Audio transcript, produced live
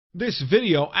This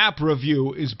video app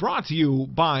review is brought to you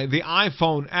by the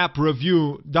iPhone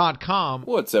appreview.com.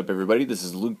 What's up, everybody? This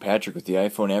is Luke Patrick with the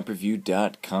iPhone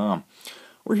appreview.com.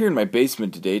 We're here in my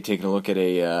basement today taking a look at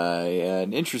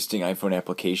an interesting iPhone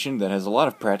application that has a lot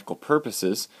of practical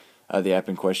purposes. The app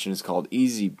in question is called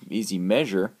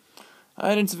EasyMeasure,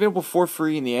 and it's available for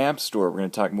free in the App Store. We're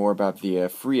going to talk more about the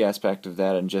free aspect of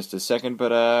that in just a second,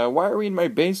 but why are we in my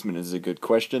basement is a good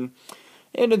question.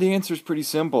 And the answer is pretty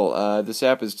simple. This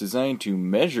app is designed to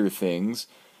measure things.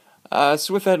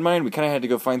 So with that in mind, we kind of had to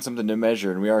go find something to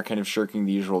measure, and we are kind of shirking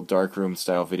the usual darkroom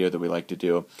style video that we like to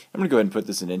do. I'm going to go ahead and put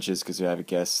this in inches because we have a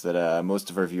guess that most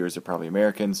of our viewers are probably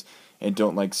Americans and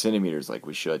don't like centimeters like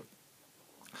we should.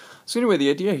 So anyway, the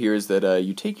idea here is that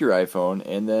you take your iPhone,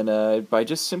 and then by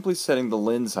just simply setting the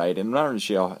lens height, and I'm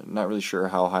not really sure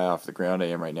how high off the ground I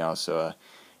am right now, so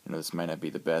this might not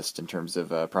be the best in terms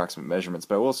of approximate measurements,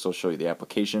 but I will still show you the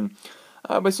application.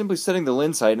 By simply setting the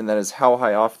lens height, and that is how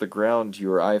high off the ground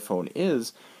your iPhone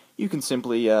is, you can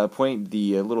simply point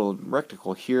the little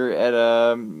rectangle here at,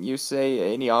 you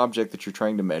say, any object that you're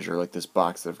trying to measure, like this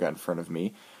box that I've got in front of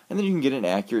me, and then you can get an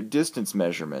accurate distance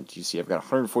measurement. You see I've got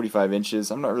 145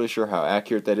 inches. I'm not really sure how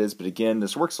accurate that is, but again,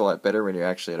 this works a lot better when you're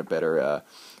actually at a better,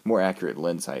 more accurate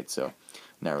lens height, so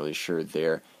not really sure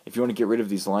there. If you want to get rid of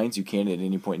these lines, you can at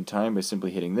any point in time by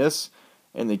simply hitting this,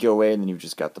 and they go away, and then you've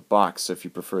just got the box. So if you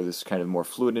prefer this kind of more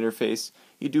fluid interface,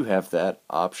 you do have that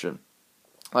option.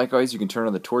 Likewise, you can turn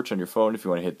on the torch on your phone if you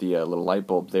want to hit the little light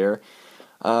bulb there.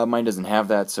 Mine doesn't have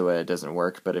that, so it doesn't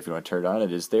work, but if you want to turn it on,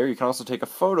 it is there. You can also take a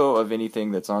photo of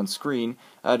anything that's on screen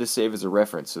to save as a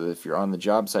reference. So that if you're on the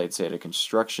job site, say at a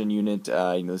construction unit,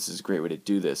 this is a great way to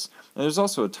do this. And there's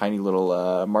also a tiny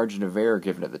little margin of error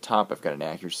given at the top. I've got an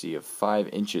accuracy of 5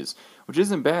 inches, which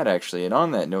isn't bad, actually. And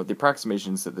on that note, the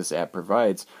approximations that this app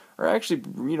provides are actually,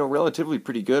 relatively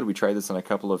pretty good. We tried this on a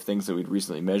couple of things that we'd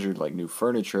recently measured, like new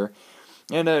furniture.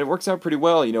 And it works out pretty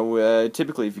well.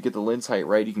 Typically if you get the lens height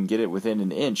right, you can get it within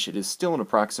an inch. It is still an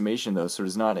approximation, though, so it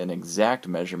is not an exact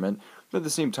measurement. But at the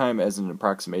same time, as an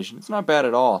approximation, it's not bad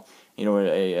at all.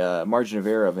 A margin of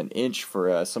error of an inch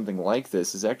for something like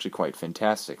this is actually quite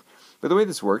fantastic. But the way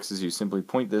this works is you simply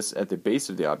point this at the base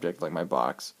of the object, like my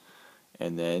box,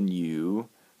 and then you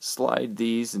slide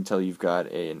these until you've got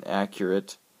an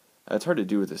accurate... it's hard to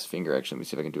do with this finger, actually. Let me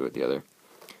see if I can do it with the other.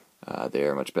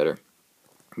 There, much better.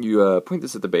 You point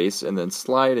this at the base and then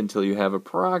slide until you have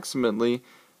approximately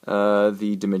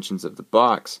the dimensions of the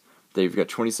box. There you've got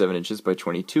 27 inches by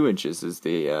 22 inches is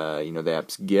the the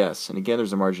app's guess. And again,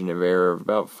 there's a margin of error of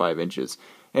about 5 inches.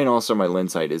 And also my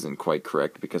lens height isn't quite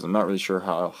correct because I'm not really sure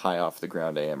how high off the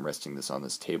ground I am resting this on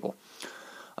this table.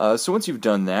 So once you've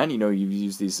done that, you've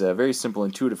used these very simple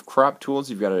intuitive crop tools.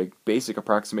 You've got a basic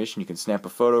approximation. You can snap a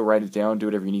photo, write it down, do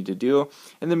whatever you need to do,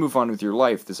 and then move on with your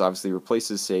life. This obviously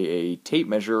replaces, say, a tape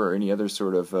measure or any other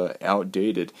sort of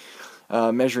outdated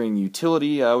measuring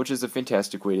utility, which is a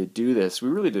fantastic way to do this. We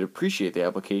really did appreciate the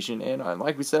application, and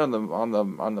like we said on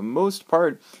the most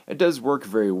part, it does work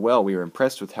very well. We were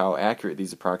impressed with how accurate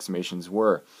these approximations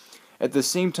were. At the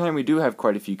same time, we do have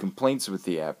quite a few complaints with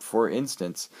the app. For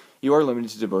instance, you are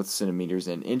limited to both centimeters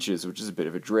and inches, which is a bit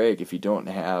of a drag if you don't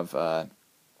have,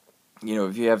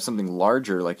 if you have something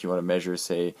larger, like you want to measure,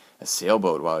 say, a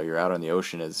sailboat while you're out on the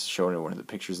ocean, as shown in one of the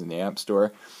pictures in the App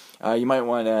Store. You might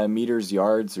want meters,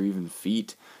 yards, or even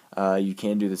feet. You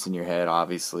can do this in your head,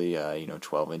 obviously,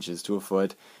 12 inches to a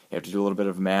foot. You have to do a little bit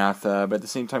of math, but at the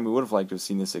same time, we would have liked to have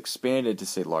seen this expanded to,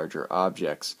 say, larger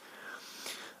objects.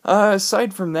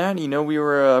 Aside from that, we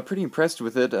were pretty impressed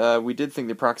with it. We did think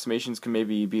the approximations can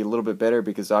maybe be a little bit better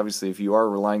because obviously if you are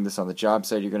relying this on the job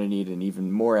site, you're going to need an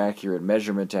even more accurate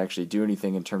measurement to actually do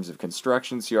anything in terms of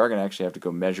construction, so you are going to actually have to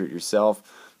go measure it yourself.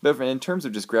 But in terms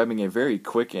of just grabbing a very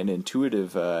quick and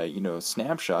intuitive,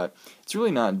 snapshot, it's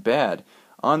really not bad.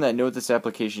 On that note, this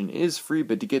application is free,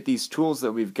 but to get these tools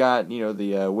that we've got,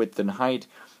 the width and height,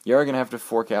 you are going to have to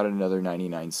fork out another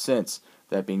 99 cents.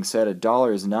 That being said,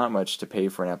 $1 is not much to pay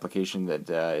for an application that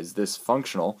is this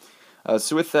functional.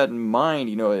 So with that in mind,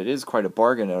 it is quite a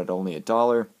bargain at only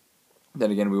 $1.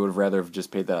 Then again, we would have rather have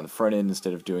just paid that on the front end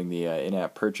instead of doing the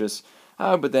in-app purchase.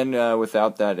 But then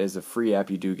without that, as a free app,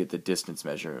 you do get the distance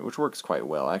measurement, which works quite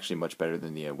well. Actually, much better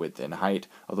than the width and height,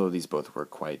 although these both work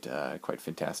quite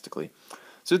fantastically.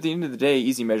 So at the end of the day,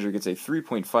 EasyMeasure gets a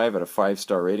 3.5 out of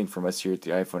 5-star rating from us here at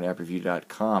the iPhone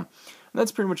appreview.com. And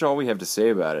that's pretty much all we have to say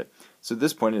about it. So at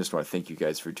this point, I just want to thank you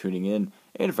guys for tuning in,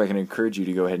 and if I can encourage you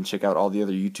to go ahead and check out all the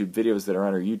other YouTube videos that are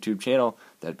on our YouTube channel,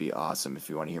 that'd be awesome. If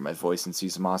you want to hear my voice and see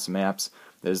some awesome apps,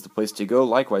 that is the place to go.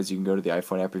 Likewise, you can go to the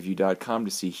iPhone appreview.com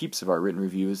to see heaps of our written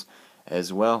reviews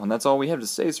as well. And that's all we have to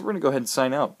say, so we're going to go ahead and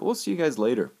sign out, but we'll see you guys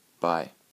later. Bye.